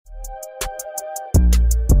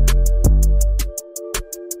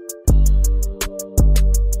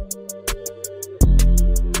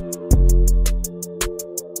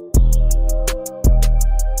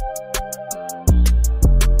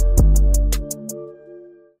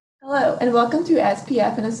and welcome to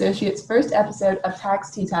SPF and Associates' first episode of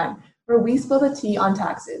Tax Teatime, where we spill the tea on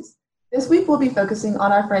taxes. This week we'll be focusing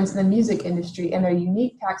on our friends in the music industry and their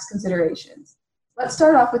unique tax considerations. Let's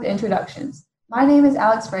start off with introductions. My name is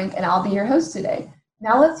Alex Frank, and I'll be your host today.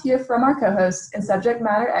 Now let's hear from our co-hosts and subject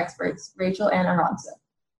matter experts, Rachel and Arantza.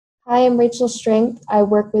 Hi, I'm Rachel Strength. I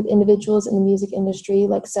work with individuals in the music industry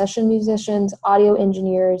like session musicians, audio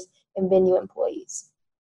engineers, and venue employees.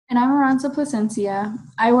 And I'm Arantza Placencia.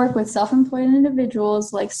 I work with self-employed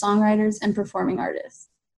individuals like songwriters and performing artists.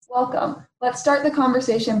 Welcome. Let's start the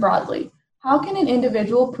conversation broadly. How can an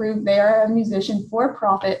individual prove they are a musician for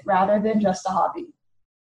profit rather than just a hobby?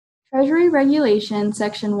 Treasury Regulation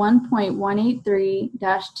Section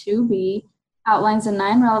 1.183-2B outlines the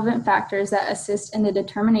 9 relevant factors that assist in the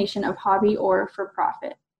determination of hobby or for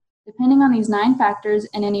profit. Depending on these 9 factors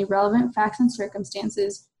and any relevant facts and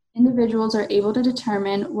circumstances, individuals are able to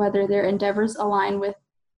determine whether their endeavors align with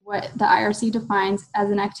what the IRC defines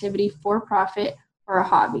as an activity for profit or a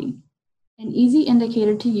hobby. An easy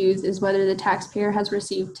indicator to use is whether the taxpayer has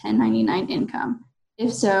received 1099 income.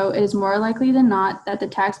 If so, it is more likely than not that the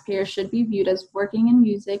taxpayer should be viewed as working in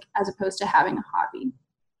music as opposed to having a hobby.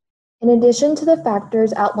 In addition to the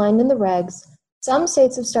factors outlined in the regs, some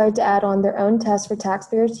states have started to add on their own tests for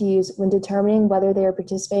taxpayers to use when determining whether they are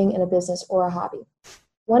participating in a business or a hobby.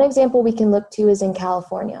 One example we can look to is in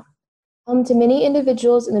California. Home to many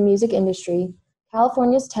individuals in the music industry,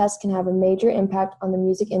 California's tests can have a major impact on the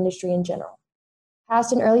music industry in general.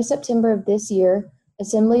 Passed in early September of this year,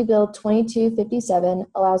 Assembly Bill 2257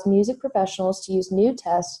 allows music professionals to use new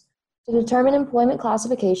tests to determine employment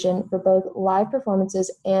classification for both live performances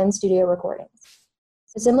and studio recordings.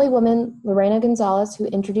 Assemblywoman Lorena Gonzalez, who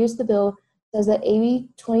introduced the bill, says that AB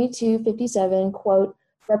 2257, quote,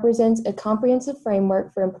 represents a comprehensive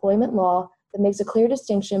framework for employment law that makes a clear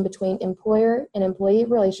distinction between employer and employee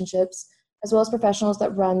relationships, as well as professionals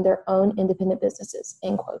that run their own independent businesses,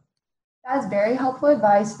 end quote. That is very helpful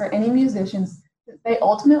advice for any musicians, that they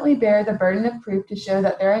ultimately bear the burden of proof to show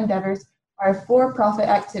that their endeavors are a for-profit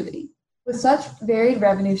activity. With such varied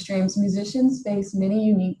revenue streams, musicians face many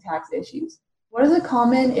unique tax issues. What is a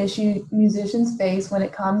common issue musicians face when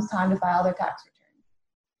it comes time to file their tax return?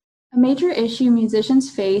 A major issue musicians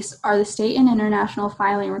face are the state and international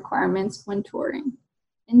filing requirements when touring.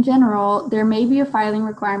 In general, there may be a filing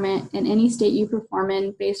requirement in any state you perform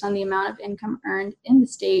in based on the amount of income earned in the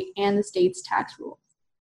state and the state's tax rules.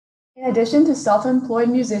 In addition to self-employed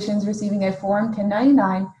musicians receiving a Form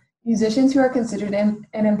 1099, musicians who are considered an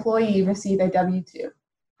employee receive a W-2.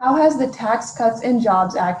 How has the Tax Cuts and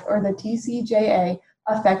Jobs Act, or the TCJA,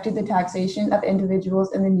 affected the taxation of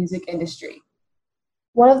individuals in the music industry?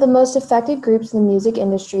 One of the most affected groups in the music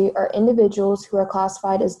industry are individuals who are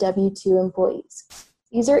classified as W-2 employees.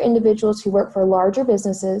 These are individuals who work for larger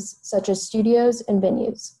businesses, such as studios and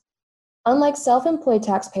venues. Unlike self-employed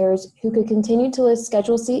taxpayers who could continue to list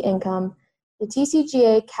Schedule C income, the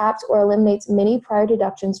TCJA caps or eliminates many prior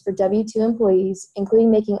deductions for W-2 employees,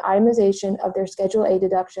 including making itemization of their Schedule A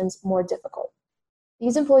deductions more difficult.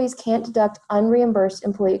 These employees can't deduct unreimbursed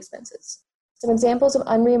employee expenses. Some examples of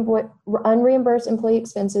unreimbursed employee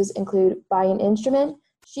expenses include buying an instrument,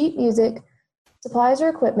 sheet music, supplies or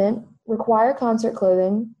equipment, required concert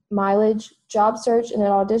clothing, mileage, job search and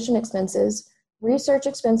audition expenses, research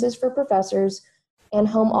expenses for professors, and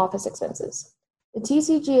home office expenses. The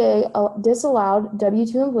TCJA disallowed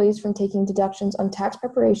W-2 employees from taking deductions on tax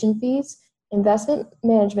preparation fees, investment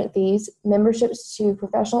management fees, memberships to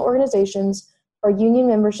professional organizations, or union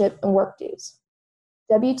membership and work dues.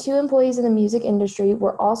 W-2 employees in the music industry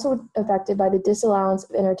were also affected by the disallowance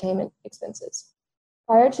of entertainment expenses.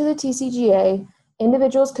 Prior to the TCJA,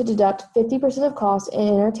 individuals could deduct 50% of costs in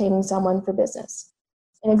entertaining someone for business.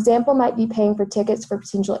 An example might be paying for tickets for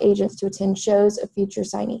potential agents to attend shows of future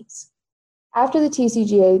signees. After the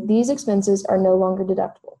TCJA, these expenses are no longer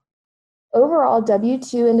deductible. Overall,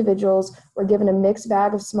 W-2 individuals were given a mixed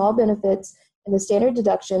bag of small benefits in the standard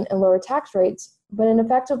deduction and lower tax rates, but an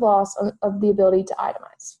effective loss of the ability to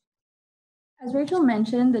itemize. As Rachel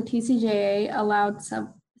mentioned, the TCJA allowed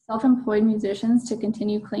self-employed musicians to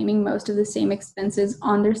continue claiming most of the same expenses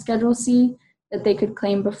on their Schedule C that they could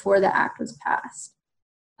claim before the act was passed.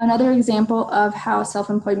 Another example of how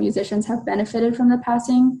self-employed musicians have benefited from the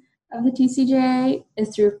passing of the TCJA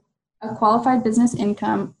is through a qualified business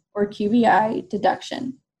income, or QBI,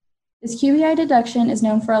 deduction. This QBI deduction is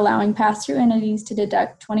known for allowing pass-through entities to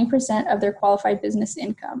deduct 20% of their qualified business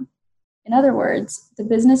income. In other words, the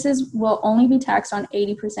businesses will only be taxed on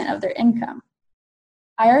 80% of their income.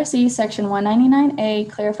 IRC Section 199A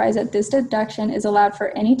clarifies that this deduction is allowed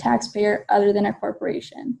for any taxpayer other than a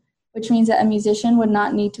corporation. which means that a musician would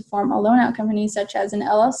not need to form a loan-out company such as an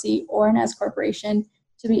LLC or an S corporation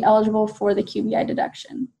to be eligible for the QBI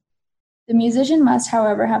deduction. The musician must,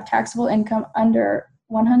 however, have taxable income under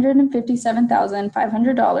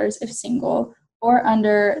 $157,500 if single, or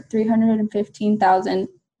under $315,000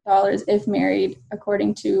 if married,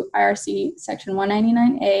 according to IRC Section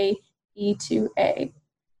 199A E2A.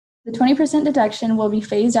 The 20% deduction will be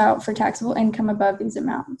phased out for taxable income above these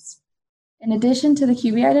amounts. In addition to the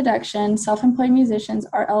QBI deduction, self-employed musicians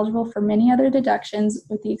are eligible for many other deductions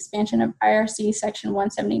with the expansion of IRC Section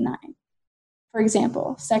 179. For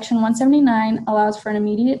example, Section 179 allows for an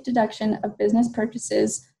immediate deduction of business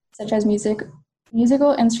purchases such as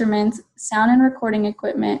musical instruments, sound and recording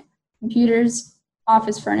equipment, computers,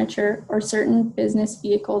 office furniture, or certain business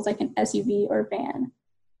vehicles like an SUV or van.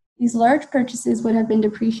 These large purchases would have been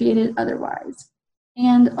depreciated otherwise.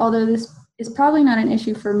 And although this is probably not an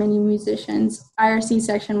issue for many musicians, IRC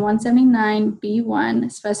Section 179B1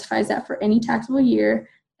 specifies that for any taxable year,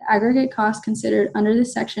 the aggregate cost considered under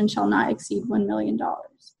this section shall not exceed $1 million.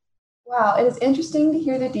 Wow, it is interesting to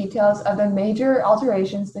hear the details of the major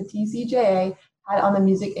alterations the TCJA had on the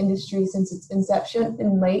music industry since its inception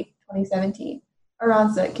in late 2017.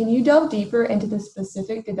 Arantza, can you delve deeper into the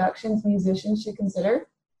specific deductions musicians should consider?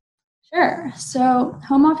 Sure. So,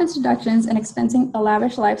 home office deductions and expensing a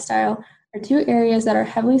lavish lifestyle are two areas that are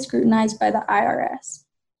heavily scrutinized by the IRS.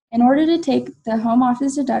 In order to take the home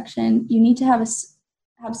office deduction, you need to have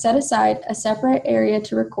set aside a separate area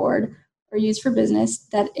to record or use for business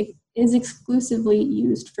that is exclusively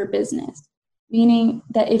used for business, meaning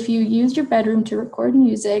that if you used your bedroom to record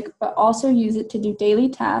music but also use it to do daily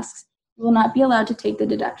tasks, you will not be allowed to take the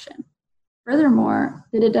deduction. Furthermore,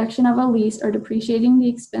 the deduction of a lease or depreciating the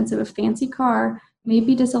expense of a fancy car may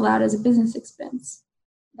be disallowed as a business expense.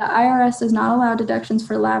 The IRS does not allow deductions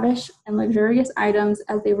for lavish and luxurious items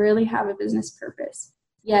as they rarely have a business purpose.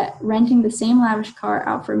 Yet, renting the same lavish car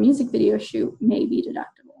out for a music video shoot may be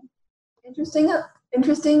deductible.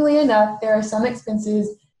 Interestingly enough, there are some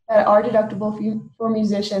expenses that are deductible for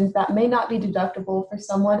musicians that may not be deductible for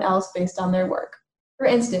someone else based on their work. For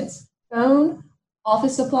instance, phone,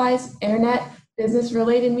 office supplies, internet,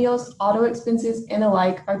 business-related meals, auto expenses, and the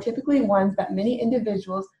like are typically ones that many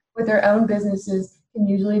individuals with their own businesses can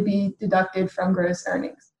usually be deducted from gross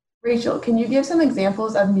earnings. Rachel, can you give some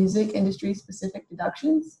examples of music industry-specific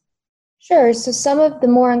deductions? Sure. So some of the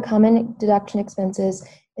more uncommon deduction expenses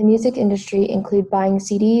in the music industry include buying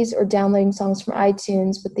CDs or downloading songs from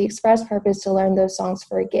iTunes with the express purpose to learn those songs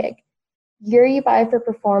for a gig. Gear you buy for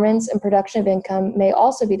performance and production of income may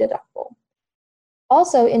also be deductible.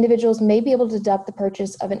 Also, individuals may be able to deduct the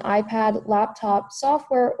purchase of an iPad, laptop,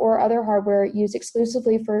 software, or other hardware used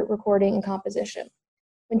exclusively for recording and composition.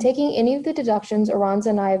 When taking any of the deductions Arantza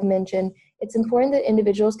and I have mentioned, it's important that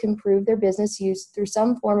individuals can prove their business use through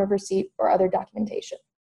some form of receipt or other documentation.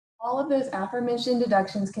 All of those aforementioned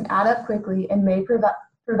deductions can add up quickly and may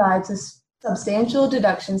provide substantial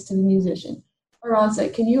deductions to the musician.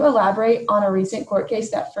 Arantza, can you elaborate on a recent court case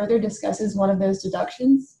that further discusses one of those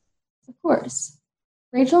deductions? Of course.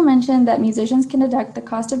 Rachel mentioned that musicians can deduct the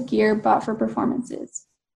cost of gear bought for performances.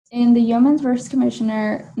 In the Yeomans v.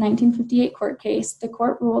 Commissioner 1958 court case, the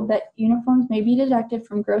court ruled that uniforms may be deducted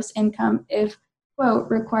from gross income if,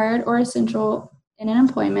 quote, required or essential in an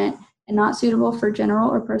employment and not suitable for general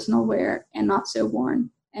or personal wear and not so worn,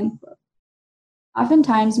 end quote.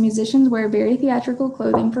 Oftentimes, musicians wear very theatrical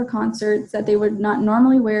clothing for concerts that they would not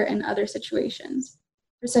normally wear in other situations.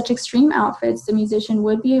 For such extreme outfits, the musician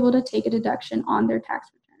would be able to take a deduction on their tax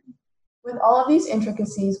return. With all of these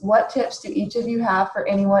intricacies, what tips do each of you have for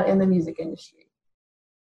anyone in the music industry?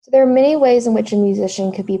 So there are many ways in which a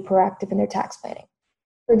musician could be proactive in their tax planning.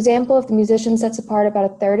 For example, if the musician sets apart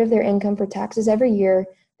about a third of their income for taxes every year,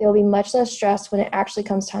 they will be much less stressed when it actually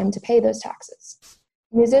comes time to pay those taxes.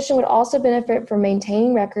 The musician would also benefit from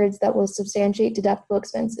maintaining records that will substantiate deductible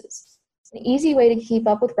expenses. An easy way to keep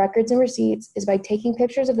up with records and receipts is by taking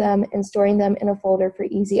pictures of them and storing them in a folder for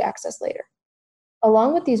easy access later.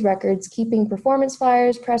 Along with these records, keeping performance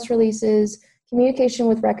flyers, press releases, communication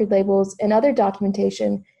with record labels, and other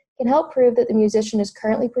documentation can help prove that the musician is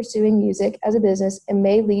currently pursuing music as a business and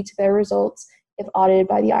may lead to better results if audited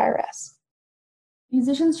by the IRS.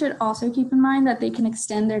 Musicians should also keep in mind that they can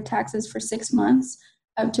extend their taxes for 6 months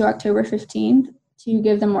up to October 15th to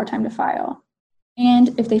give them more time to file.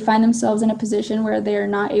 And if they find themselves in a position where they are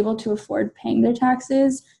not able to afford paying their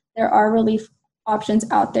taxes, there are relief options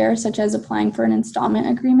out there, such as applying for an installment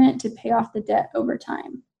agreement to pay off the debt over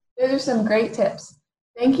time. Those are some great tips.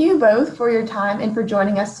 Thank you both for your time and for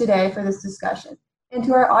joining us today for this discussion. And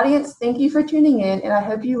to our audience, thank you for tuning in, and I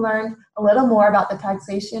hope you learned a little more about the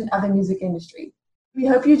taxation of the music industry. We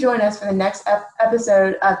hope you join us for the next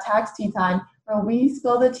episode of Tax Tea Time, where we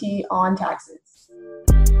spill the tea on taxes.